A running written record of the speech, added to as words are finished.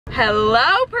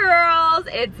Hello Pearls,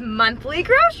 it's monthly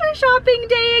grocery shopping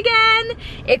day again.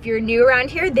 If you're new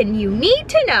around here, then you need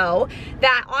to know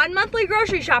that on monthly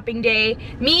grocery shopping day,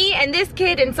 me and this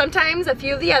kid and sometimes a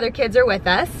few of the other kids are with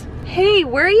us. Hey,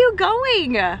 where are you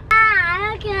going?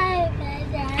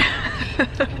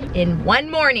 In one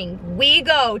morning, we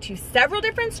go to several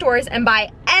different stores and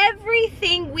buy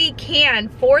everything we can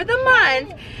for the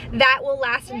month that will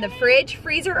last in the fridge,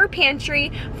 freezer, or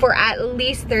pantry for at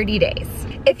least 30 days.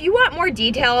 If you want more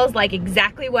details, like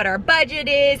exactly what our budget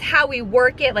is, how we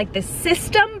work it, like the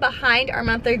system behind our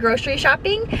monthly grocery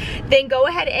shopping, then go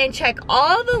ahead and check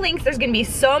all the links. There's gonna be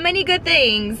so many good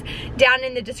things down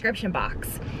in the description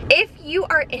box. If you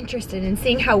are interested in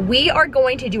seeing how we are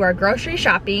going to do our grocery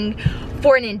shopping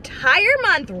for an entire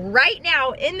month right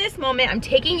now, in this moment, I'm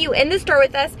taking you in the store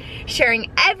with us,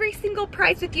 sharing every single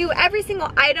price with you, every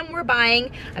single item we're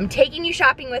buying. I'm taking you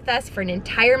shopping with us for an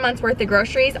entire month's worth of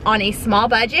groceries on a small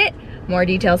budget. More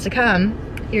details to come.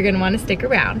 You're gonna wanna stick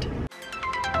around.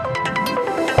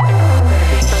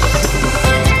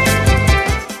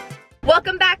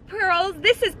 Welcome back, Pearls.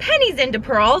 This is Pennies into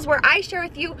Pearls, where I share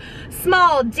with you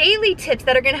small daily tips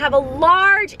that are gonna have a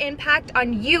large impact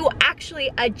on you actually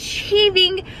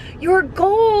achieving your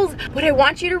goals. What I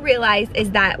want you to realize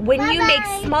is that when you make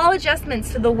small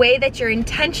adjustments to the way that you're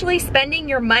intentionally spending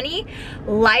your money,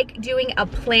 like doing a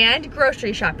planned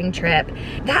grocery shopping trip,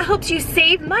 that helps you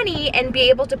save money and be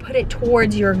able to put it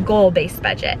towards your goal-based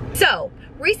budget. So,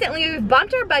 recently, we've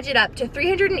bumped our budget up to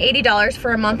 $380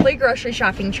 for a monthly grocery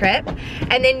shopping trip,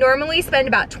 and then normally spend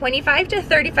about $25 to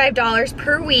 $35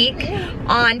 per week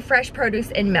on fresh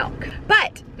produce and milk.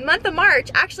 But month of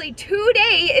March, actually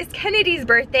today is Kennedy's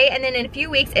birthday, and then in a few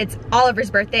weeks it's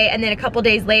Oliver's birthday, and then a couple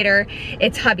days later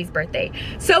it's hubby's birthday.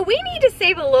 So we need to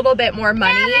save a little bit more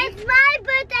money. Yeah, it's my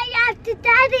birthday after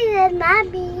Daddy's and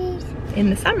Mommy's. In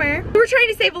the summer. We're trying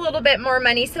to save a little bit more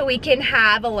money so we can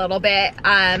have a little bit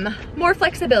more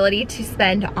flexibility to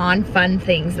spend on fun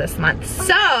things this month.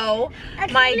 So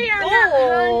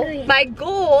my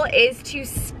goal is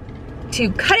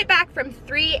to cut it back from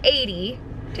 380.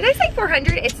 Did I say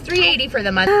 400? It's 380 for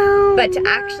the month, but to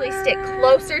actually stick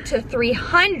closer to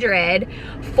 300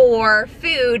 for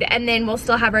food, and then we'll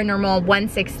still have our normal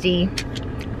 160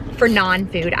 for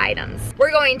non-food items.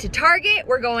 We're going to Target,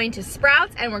 we're going to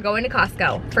Sprouts, and we're going to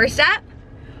Costco. First up,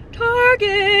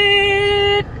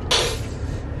 Target.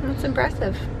 That's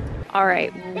impressive. All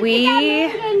right, we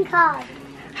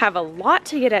have a lot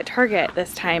to get at Target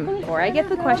this time. Before I get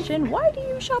the question, why do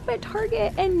you shop at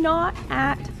Target and not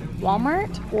at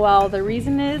Walmart? Well, the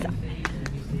reason is,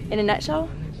 in a nutshell,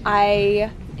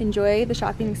 I enjoy the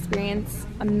shopping experience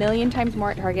a million times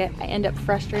more at Target. I end up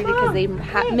frustrated because they're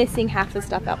missing half the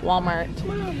stuff at Walmart.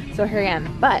 So here I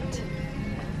am. But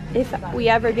if we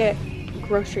ever get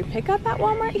grocery pickup at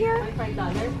Walmart here,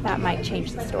 that might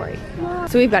change the story.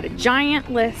 So we've got a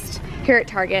giant list here at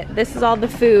Target. This is all the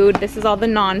food, this is all the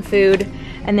non-food,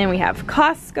 and then we have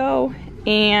Costco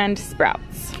and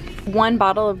Sprouts. One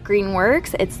bottle of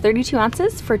Greenworks, it's 32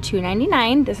 ounces for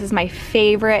 $2.99. This is my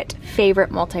favorite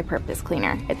multi-purpose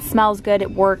cleaner. It smells good,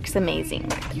 it works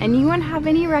amazing. Anyone have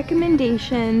any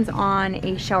recommendations on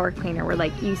a shower cleaner where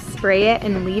like you spray it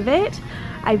and leave it?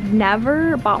 I've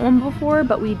never bought one before,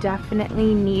 but we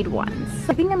definitely need one.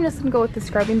 So I think I'm just gonna go with the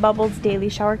Scrubbing Bubbles Daily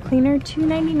Shower Cleaner,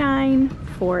 $2.99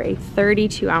 for a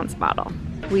 32 ounce bottle.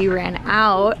 We ran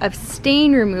out of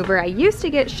stain remover. I used to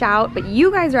get Shout, but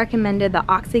you guys recommended the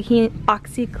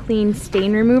OxyClean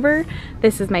stain remover.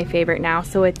 This is my favorite now.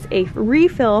 So it's a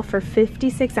refill for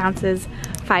 56 ounces,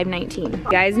 $5.19.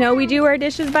 You guys know we do our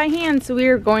dishes by hand, so we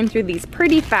are going through these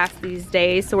pretty fast these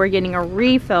days. So we're getting a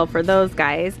refill for those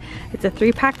guys. It's a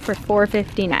 3-pack for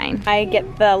 $4.59. I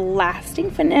get the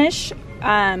Lasting Finish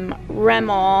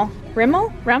Rimmel?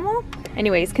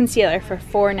 Anyways, concealer for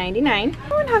 $4.99.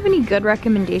 Anyone have any good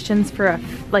recommendations for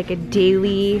a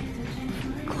daily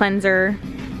cleanser?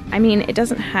 I mean, it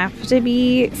doesn't have to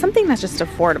be something that's just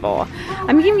affordable.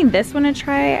 I'm giving this one a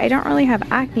try. I don't really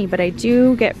have acne, but I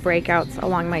do get breakouts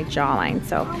along my jawline.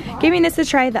 So giving this a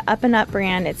try, the Up and Up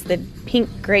brand. It's the pink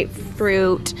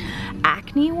grapefruit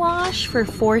acne wash for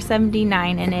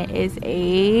 $4.79, and it is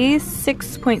a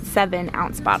 6.7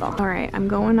 ounce bottle. All right, I'm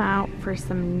going out for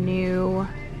some new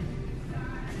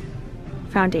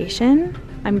foundation.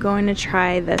 I'm going to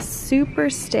try the Super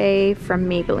Stay from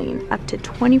Maybelline, up to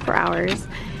 24 hours.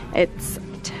 It's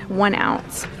 1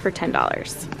 ounce for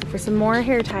 $10. For some more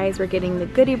hair ties, we're getting the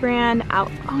Goody brand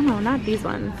out. Oh no, not these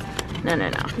ones. No,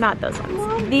 not those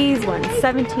ones. These ones,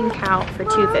 17 count for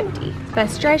 $2.50.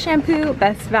 Best dry shampoo,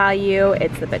 best value.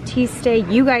 It's the Batiste.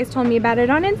 You guys told me about it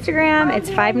on Instagram. It's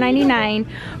 $5.99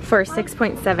 for a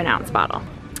 6.7 ounce bottle.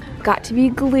 got to be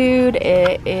glued.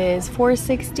 It is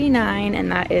 $4.69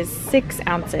 and that is 6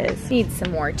 ounces. Need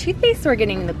some more toothpaste, so we're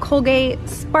getting the Colgate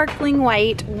Sparkling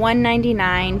White,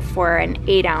 $1.99 for an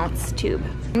 8-ounce tube.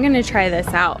 I'm gonna try this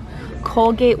out.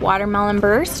 Colgate Watermelon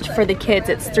Burst for the kids,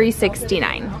 it's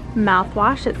 $3.69.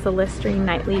 Mouthwash, it's the Listerine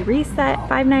Nightly Reset,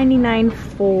 $5.99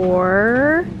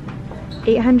 for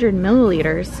 800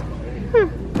 milliliters.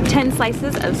 10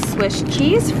 slices of Swiss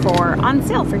cheese on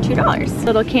sale for $2.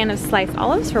 Little can of sliced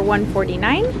olives for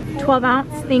 $1.49.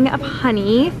 12-ounce thing of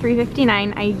honey,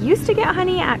 $3.59. I used to get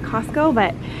honey at Costco,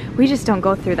 but we just don't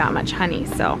go through that much honey,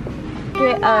 so.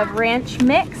 Bit of ranch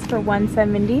mix for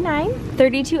 $1.79.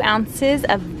 32 ounces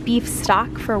of beef stock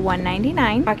for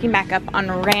 $1.99. Talking back up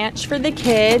on ranch for the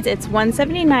kids, it's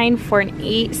 $1.79 for an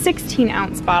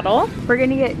 16-ounce bottle. We're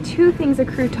gonna get 2 things of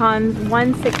croutons,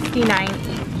 $1.69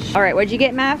 each. All right, what'd you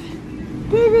get, Mav?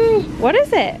 Baby. What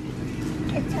is it?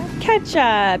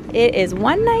 Ketchup. It is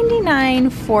 $1.99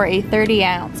 for a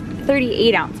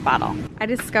 38-ounce bottle. I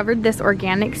discovered this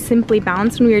organic Simply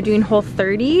Balanced when we were doing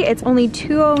Whole30. It's only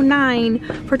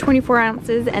 $2.09 for 24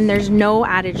 ounces and there's no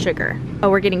added sugar. Oh,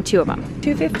 we're getting 2 of them.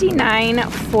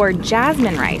 $2.59 for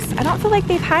jasmine rice. I don't feel like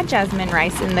they've had jasmine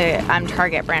rice in the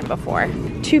Target brand before.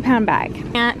 2-pound bag.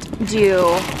 Can't do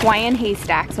Hawaiian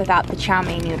haystacks without the chow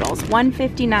mein noodles.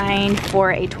 $1.59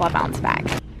 for a 12-ounce bag.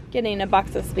 Getting a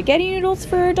box of spaghetti noodles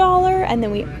for $1, and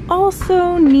then we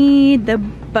also need the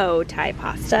bow tie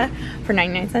pasta for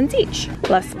 99 cents each.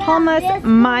 Las Palmas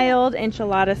mild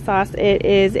enchilada sauce. It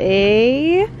is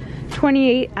a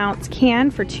 28-ounce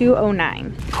can for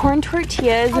 $2.09. Corn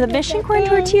tortillas. The Mission corn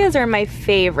tortillas are my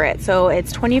favorite. So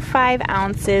it's 25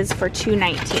 ounces for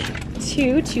 $2.19.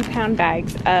 2-pound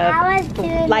bags of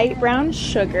light brown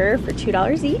sugar for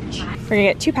 $2 each. We're gonna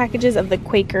get 2 packages of the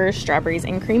Quaker strawberries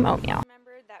and cream oatmeal.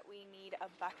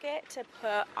 Bucket to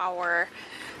put our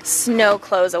snow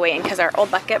clothes away in because our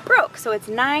old bucket broke. So it's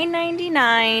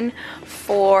 $9.99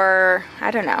 for,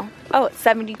 I don't know, oh, it's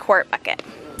 70 quart bucket.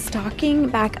 Stocking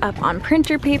back up on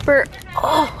printer paper.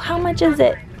 Oh, how much is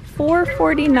it?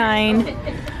 $4.49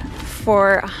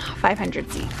 for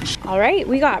 500 each. All right,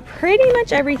 we got pretty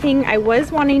much everything. I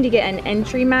was wanting to get an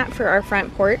entry mat for our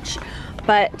front porch,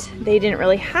 but they didn't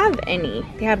really have any.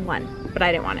 They had one, but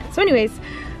I didn't want it. So anyways,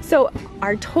 so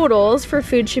our totals for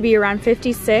food should be around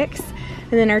 56,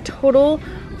 and then our total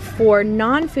for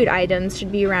non-food items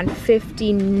should be around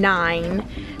 59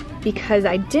 because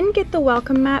I didn't get the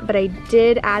welcome mat, but I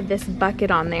did add this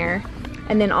bucket on there,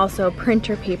 and then also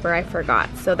printer paper I forgot.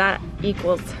 So that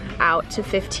equals out to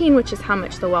 15, which is how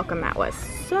much the welcome mat was.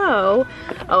 So,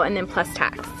 oh, and then plus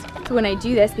tax. So when I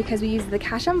do this, because we use the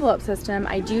cash envelope system,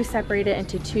 I do separate it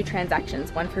into 2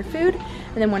 transactions, one for food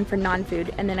and then one for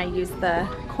non-food, and then I use the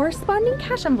corresponding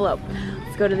cash envelope.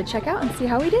 Let's go to the checkout and see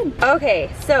how we did. Okay,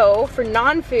 so for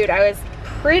non-food, I was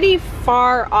pretty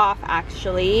far off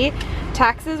actually.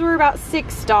 Taxes were about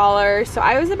 $6, so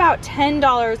I was about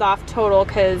 $10 off total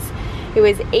because it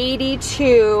was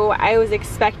 82. I was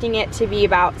expecting it to be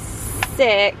about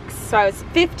 6, so I was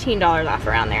 $15 off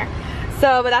around there.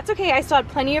 So, but that's okay. I still had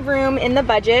plenty of room in the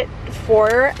budget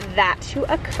for that to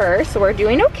occur. So we're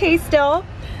doing okay still.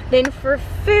 Then for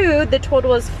food, the total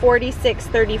was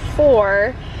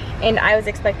 $46.34 and I was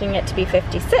expecting it to be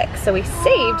 $56. So we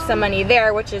saved some money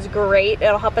there, which is great.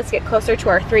 It'll help us get closer to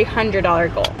our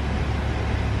 $300 goal.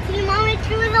 You mommy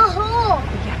through the hole.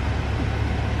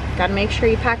 Yeah. Gotta make sure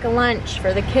you pack a lunch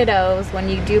for the kiddos when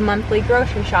you do monthly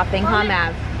grocery shopping, huh,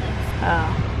 Mav?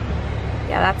 Oh.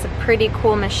 Yeah, that's a pretty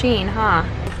cool machine, huh?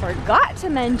 I forgot to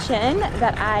mention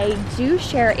that I do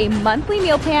share a monthly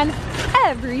meal plan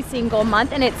every single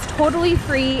month, and it's totally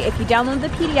free. If you download the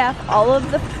PDF, all of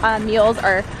the meals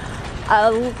are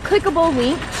a clickable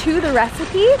link to the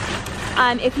recipe.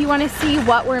 If you want to see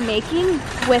what we're making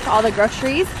with all the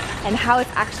groceries and how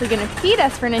it's actually going to feed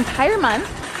us for an entire month,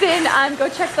 then go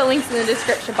check the links in the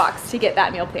description box to get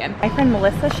that meal plan. My friend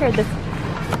Melissa shared this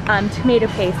tomato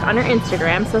paste on her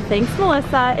Instagram, so thanks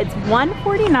Melissa. It's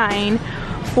 $1.49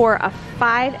 for a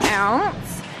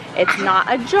 5-ounce. It's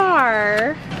not a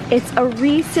jar, it's a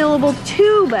resealable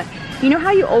tube. You know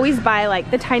how you always buy like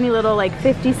the tiny little like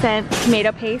 50-cent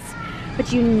tomato paste,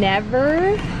 but you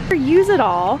never use it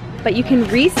all, but you can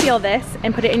reseal this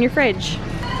and put it in your fridge.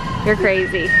 You're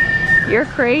crazy. You're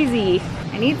crazy.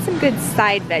 I need some good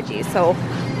side veggies, so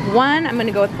one, I'm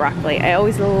gonna go with broccoli. I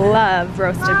always love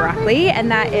roasted broccoli, and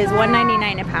that is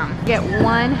 $1.99 a pound. Get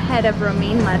 1 head of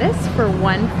romaine lettuce for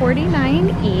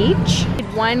 $1.49 each.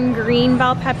 1 green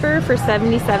bell pepper for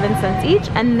 77 cents each,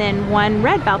 and then 1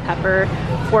 red bell pepper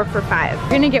for $5. We're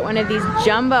gonna get one of these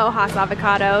jumbo Hass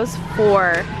avocados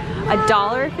for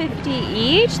 $1.50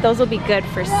 each. Those will be good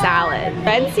for salad.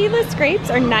 Red seedless grapes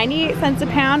are 98 cents a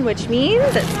pound, which means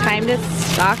it's time to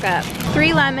stock up.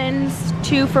 3 lemons,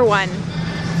 2 for 1.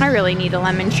 I really need a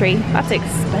lemon tree. That's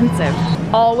expensive.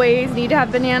 Always need to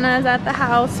have bananas at the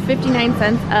house, 59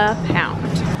 cents a pound.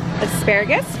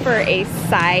 Asparagus for a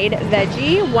side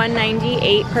veggie,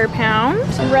 $1.98 per pound.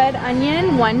 Red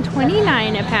onion,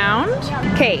 $1.29 a pound.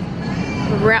 Okay,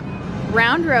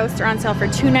 round roast are on sale for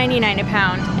 $2.99 a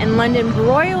pound, and London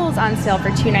broils on sale for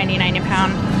 $2.99 a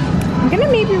pound. I'm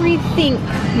gonna maybe rethink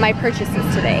my purchases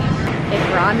today.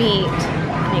 If raw meat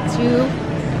makes you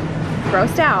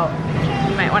grossed out,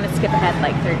 you might want to skip ahead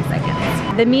like 30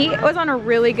 seconds. The meat was on a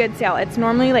really good sale. It's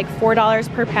normally like $4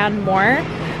 per pound more.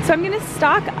 So I'm gonna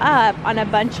stock up on a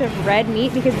bunch of red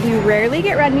meat because we rarely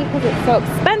get red meat because it's so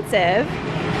expensive.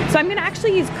 So I'm gonna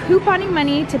actually use couponing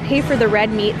money to pay for the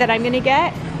red meat that I'm gonna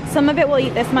get. Some of it we'll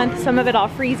eat this month, some of it I'll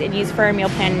freeze and use for our meal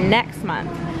plan next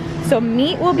month. So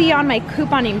meat will be on my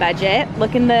couponing budget.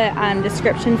 Look in the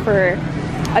description for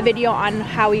a video on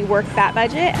how we work that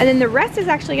budget. And then the rest is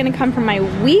actually gonna come from my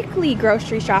weekly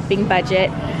grocery shopping budget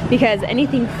because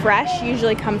anything fresh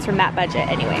usually comes from that budget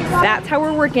anyways. That's how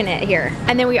we're working it here.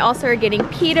 And then we also are getting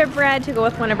pita bread to go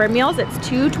with one of our meals. It's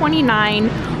 $2.29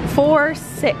 for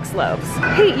 6 loaves.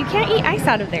 Hey, you can't eat ice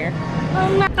out of there.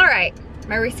 All right,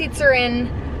 my receipts are in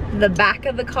the back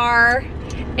of the car.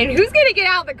 And who's gonna get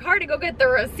out of the car to go get the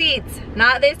receipts?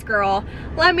 Not this girl.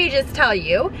 Let me just tell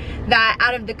you that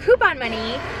out of the coupon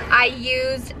money, I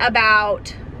used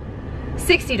about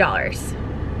 $60.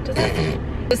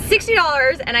 It was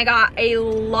 $60 and I got a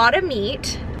lot of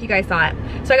meat. You guys saw it.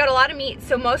 So I got a lot of meat,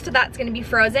 so most of that's gonna be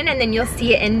frozen, and then you'll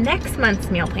see it in next month's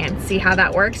meal plan. See how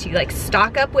that works? You like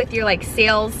stock up with your like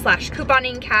sales /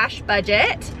 couponing cash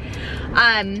budget,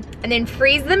 and then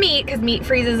freeze the meat because meat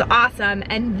freeze is awesome,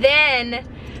 and then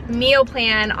meal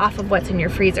plan off of what's in your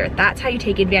freezer. That's how you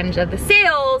take advantage of the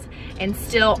sales and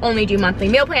still only do monthly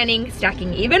meal planning,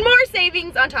 stacking even more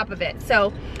savings on top of it.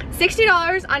 So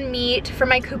 $60 on meat for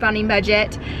my couponing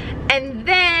budget. And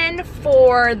then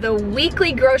for the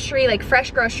weekly grocery, like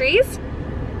fresh groceries,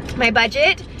 my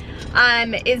budget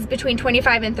is between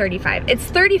 $25 and $35. It's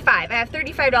 $35. I have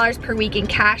 $35 per week in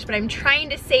cash, but I'm trying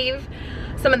to save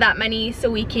some of that money so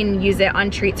we can use it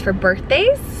on treats for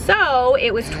birthdays. So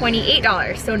it was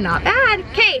 $28, so not bad.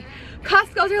 Okay,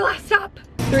 Costco's our last stop.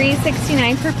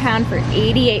 $3.69 per pound for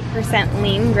 88%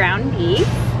 lean ground beef.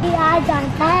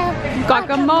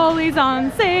 Guacamole's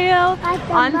on sale.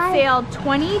 On sale,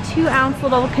 22-ounce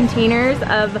little containers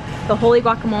of the holy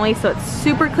guacamole, so it's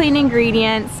super clean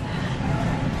ingredients.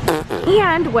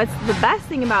 And what's the best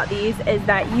thing about these is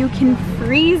that you can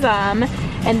freeze them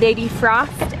and they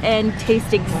defrost and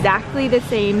taste exactly the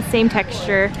same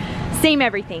texture, same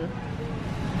everything.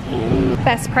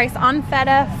 Best price on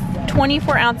feta,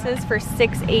 24 ounces for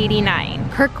 $6.89.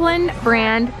 Kirkland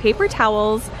brand paper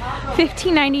towels,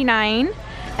 $15.99.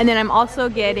 And then I'm also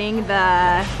getting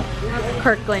the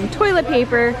Kirkland toilet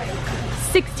paper,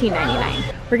 $16.99.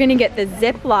 We're gonna get the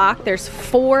Ziploc. There's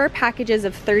 4 packages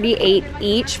of 38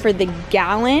 each for the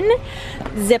gallon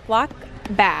Ziploc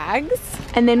bags.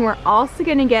 And then we're also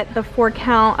gonna get the 4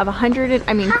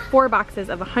 boxes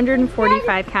of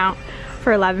 145 count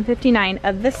for $11.59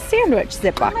 of the sandwich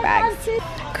Ziploc bags.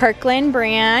 Kirkland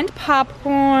brand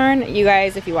popcorn. You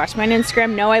guys, if you watch my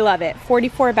Instagram, know I love it.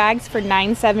 44 bags for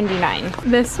 $9.79.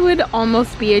 This would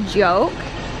almost be a joke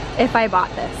if I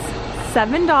bought this.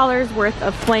 $7 worth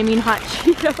of flaming hot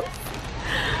Cheetos.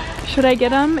 Should I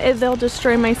get them? They'll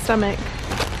destroy my stomach.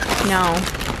 No.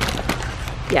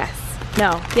 Yes.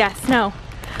 No. Yes. No.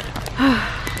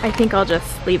 I think I'll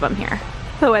just leave them here.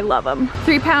 Oh, I love them.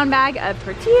 3-pound bag of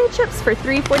tortilla chips for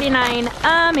 $3.49.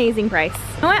 Amazing price.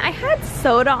 You know what? I had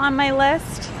soda on my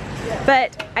list,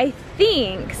 but I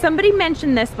think somebody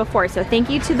mentioned this before, so thank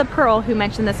you to the Pearl who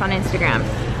mentioned this on Instagram.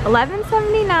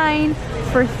 $11.79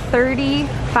 for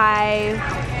 35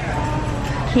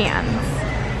 cans.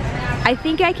 I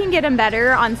think I can get them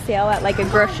better on sale at like a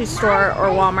grocery store or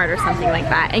Walmart or something like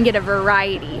that and get a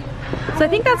variety. So I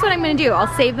think that's what I'm gonna do. I'll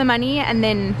save the money and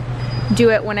then do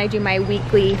it when I do my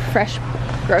weekly fresh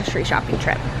grocery shopping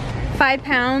trip. 5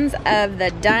 pounds of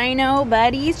the Dino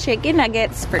Buddies chicken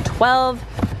nuggets for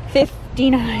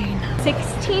 $12.59.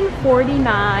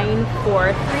 $16.49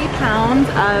 for 3 pounds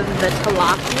of the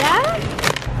tilapia.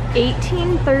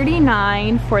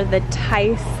 $18.39 for the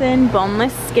Tyson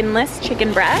boneless, skinless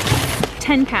chicken breast.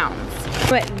 10 pounds.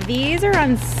 But these are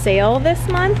on sale this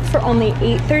month for only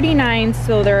 $8.39,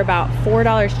 so they're about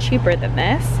 $4 cheaper than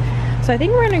this. So I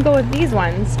think we're gonna go with these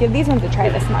ones. Give these ones a try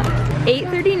this month.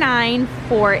 $8.39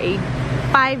 for a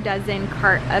 5 dozen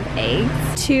cart of eggs.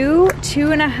 two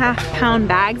 2.5 pound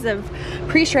bags of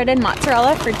pre-shredded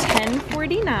mozzarella for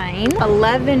 $10.49.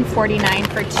 $11.49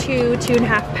 for two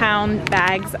 2.5 pound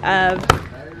bags of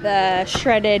the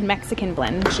shredded Mexican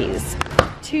blend cheese.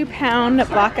 2 pound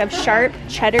block of sharp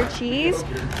cheddar cheese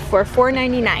for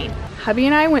 $4.99. Hubby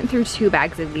and I went through 2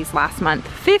 bags of these last month.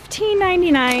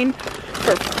 $15.99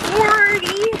 for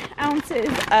 40 ounces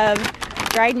of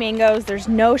dried mangoes. There's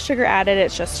no sugar added,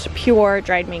 it's just pure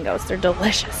dried mangoes. They're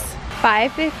delicious.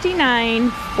 $5.59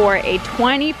 for a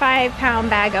 25 pound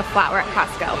bag of flour at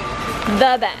Costco.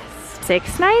 The best.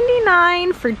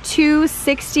 $6.99 for 2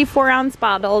 64-ounce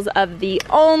bottles of the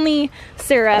only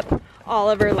syrup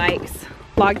Oliver likes.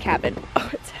 Log Cabin. Oh,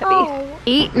 it's heavy. Oh.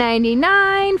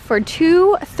 $8.99 for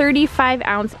 2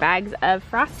 35-ounce bags of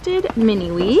frosted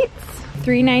mini wheats.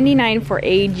 $3.99 for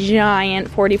a giant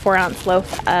 44-ounce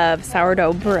loaf of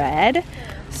sourdough bread.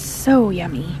 So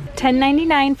yummy.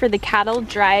 $10.99 for the Cattle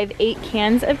Drive 8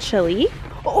 cans of chili.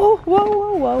 Oh, whoa,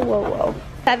 whoa, whoa, whoa, whoa.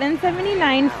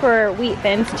 $7.79 for wheat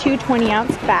thins, 2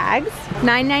 20-ounce bags.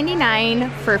 $9.99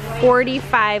 for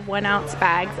 45 1-ounce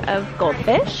bags of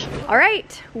goldfish. All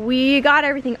right, we got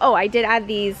everything. Oh, I did add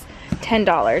these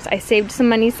 $10. I saved some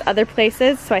money other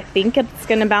places, so I think it's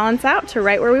gonna balance out to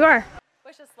right where we were.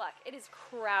 Wish us luck. It is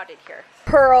crowded here.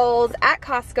 Pearls at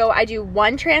Costco, I do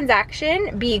 1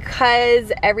 transaction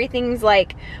because everything's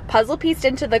like puzzle pieced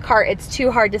into the cart. It's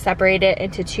too hard to separate it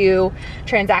into 2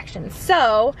 transactions.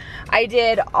 So I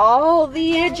did all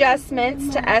the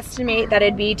adjustments to estimate that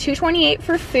it'd be $2.28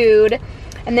 for food,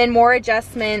 and then more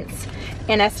adjustments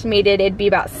and estimated it'd be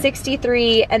about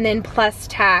 $63, and then plus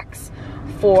tax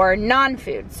for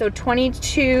non-food. So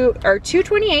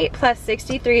 $2.28 plus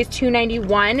 63 is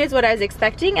 $2.91 is what I was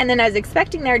expecting, and then I was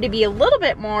expecting there to be a little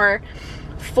bit more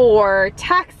for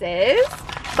taxes,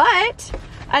 but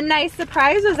a nice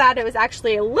surprise was that it was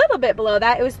actually a little bit below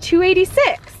that. It was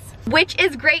 $2.86, which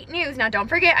is great news. Now don't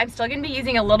forget, I'm still gonna be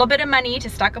using a little bit of money to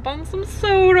stock up on some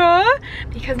soda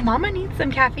because mama needs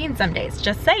some caffeine some days,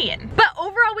 just saying. But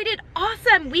overall we did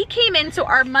awesome. We came in, so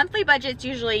our monthly budget's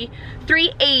usually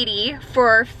 $380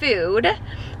 for food,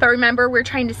 but remember we're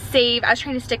trying to save. I was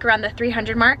trying to stick around the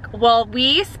 300 mark. Well,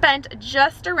 we spent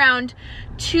just around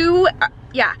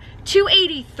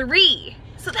 $283.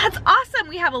 So that's awesome.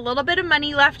 We have a little bit of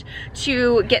money left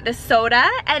to get the soda,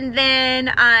 and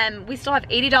then we still have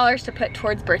 $80 to put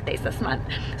towards birthdays this month.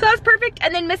 So that's perfect.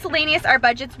 And then miscellaneous, our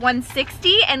budget's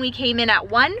 $160 and we came in at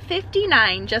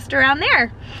 $159, just around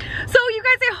there. So you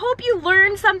guys, I hope you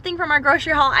learned something from our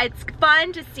grocery haul. It's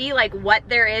fun to see like what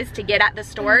there is to get at the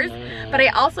stores, but I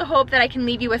also hope that I can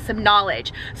leave you with some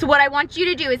knowledge. So what I want you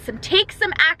to do is take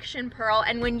some action, Pearl,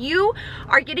 and when you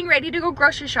are getting ready to go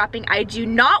grocery shopping, I do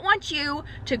not want you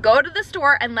to go to the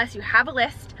store unless you have a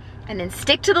list, and then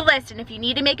stick to the list. And if you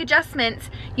need to make adjustments,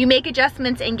 you make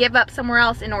adjustments and give up somewhere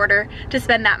else in order to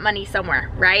spend that money somewhere,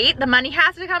 right? The money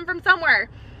has to come from somewhere.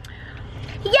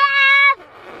 Yeah!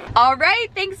 All right,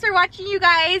 thanks for watching, you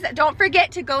guys. Don't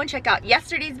forget to go and check out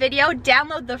yesterday's video,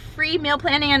 download the free meal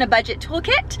planning on a budget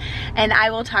toolkit, and I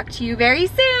will talk to you very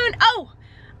soon. Oh,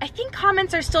 I think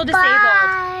comments are still disabled.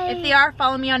 Bye. If they are,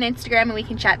 follow me on Instagram and we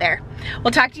can chat there.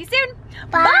 We'll talk to you soon.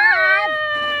 Bye. Bye.